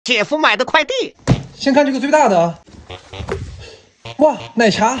姐夫买的快递。先看这个最大的啊！哇，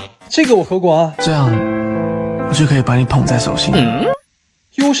奶茶，这个我喝过啊。这样，我就可以把你捧在手心。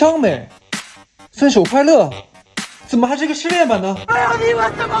忧伤美，分手快乐，怎么还是一个失恋版呢？哎呀，你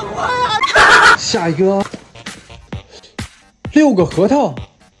们怎么活呀？下一个，6个核桃，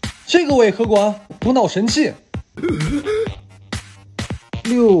这个我也喝过啊，补脑神器。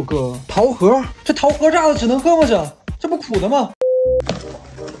6个桃核，这桃核炸的只能喝吗？这不苦的吗？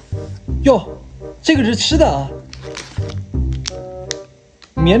哟，这个是吃的啊。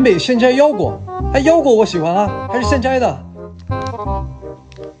缅北现摘腰果，哎，腰果我喜欢啊，还是现摘的。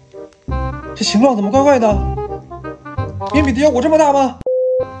这形状怎么怪怪的？缅北的腰果这么大吗？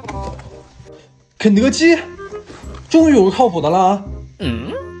肯德基，终于有个靠谱的了啊！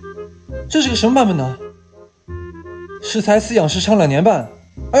这是个什么版本呢？食材饲养时长2年半。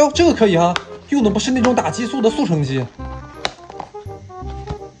哎呦，这个可以哈，用的不是那种打激素的速成机。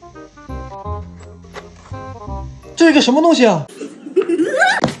这是个什么东西啊？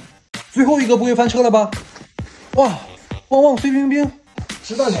最后一个不会翻车了吧？哇，旺旺碎冰冰，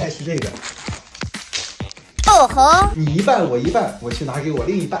知道你爱吃这个。哦吼！你一半我一半，我去拿给我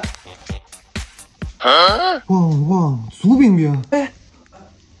另一半。旺旺足冰冰，哎。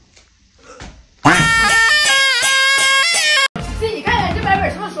自己看看这买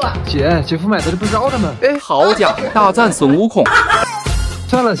本什么书？姐，姐夫买的这不是奥特曼？哎，好家伙，大战孙悟空。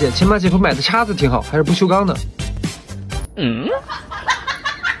算了姐，起码姐夫买的叉子挺好，还是不锈钢的。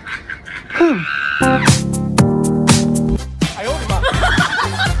哎呦我的妈！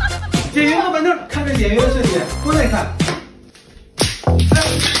姐姐坐板凳，看着简约的设计，多耐看。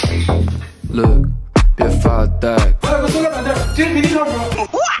别发呆。还有个塑料板凳，这肯定靠谱。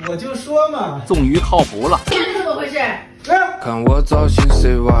我就说嘛，终于靠谱了。这是怎么回事？看我造型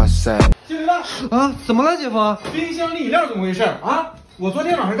谁哇塞！进来了啊，怎么了姐夫？冰箱里饮料怎么回事啊？我昨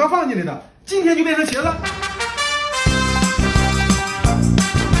天晚上刚放进来的，今天就变成鞋了。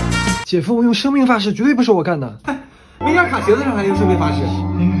姐夫，我用生命发誓，绝对不是我干的。明天卡鞋子上还用生命发誓？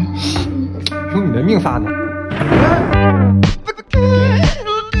用你的命发的。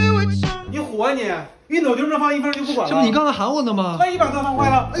你虎啊你！熨斗丢那放1分就不管了。这不你刚刚喊我的吗？万一把它放坏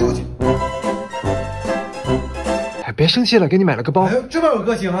了，哎呦我去！哎，别生气了，给你买了个包。哎呦，这么有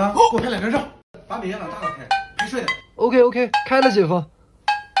个性啊！给我拍2张照，把美颜老大了开，别睡了。OK， 开了姐夫。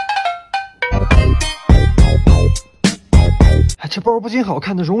哎，这包不仅好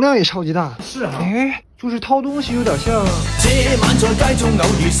看的，容量也超级大。是啊。哎，就是掏东西有点像。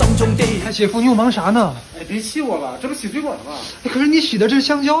哎，姐夫，你有忙啥呢？哎，别气我了，这不洗水果了吗？哎，可是你洗的这是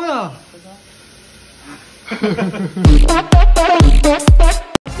香蕉呀。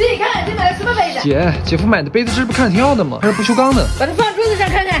自己看看这买的什么杯子？姐，姐夫买的杯子这不看着挺好的吗？还是不锈钢的。把它放桌子上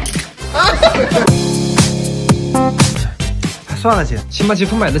看看。哎，算了姐，起码姐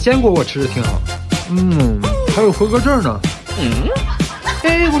夫买的坚果我吃着挺好。还有合格证呢。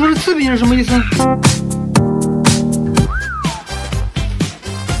哎，我说这次品是什么意思？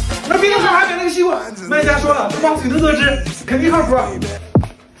那冰箱上还买那个西瓜，卖家说了，这包水能得知，肯定靠谱。哎，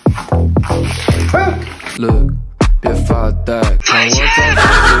别发呆，看我造型谁哇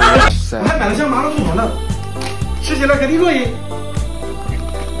塞！我还买了箱麻辣兔头呢，吃起来肯定过瘾。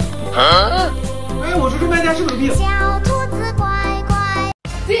哎，我说这卖家是不是有病？小兔子乖乖。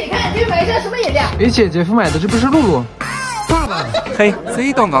自己看这买的什么饮料？哎，姐夫买的这不是露露？爸爸，嘿，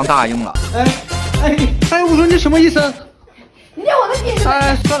这刚刚答应了。哎，我说你这什么意思？你念我的名字。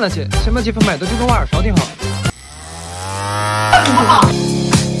哎，算了姐，起码姐夫买的这个挖耳勺挺好。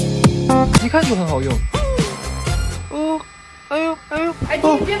一看就很好用。哦，哎呦。哎，你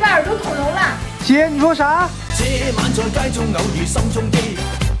别把耳朵捅聋了。姐，你说啥？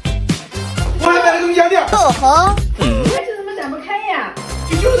我还买了个瑜伽垫。哦吼。哎，这怎么展不开呀？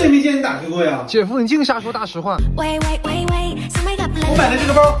就是没见你打开过呀。姐夫，你净瞎说大实话。我买的这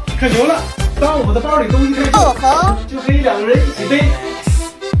个包可牛了，当我们的包里东西太重，就可以2个人一起背，是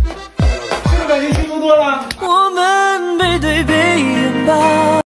不是感觉轻松多了？我们背对背拥抱。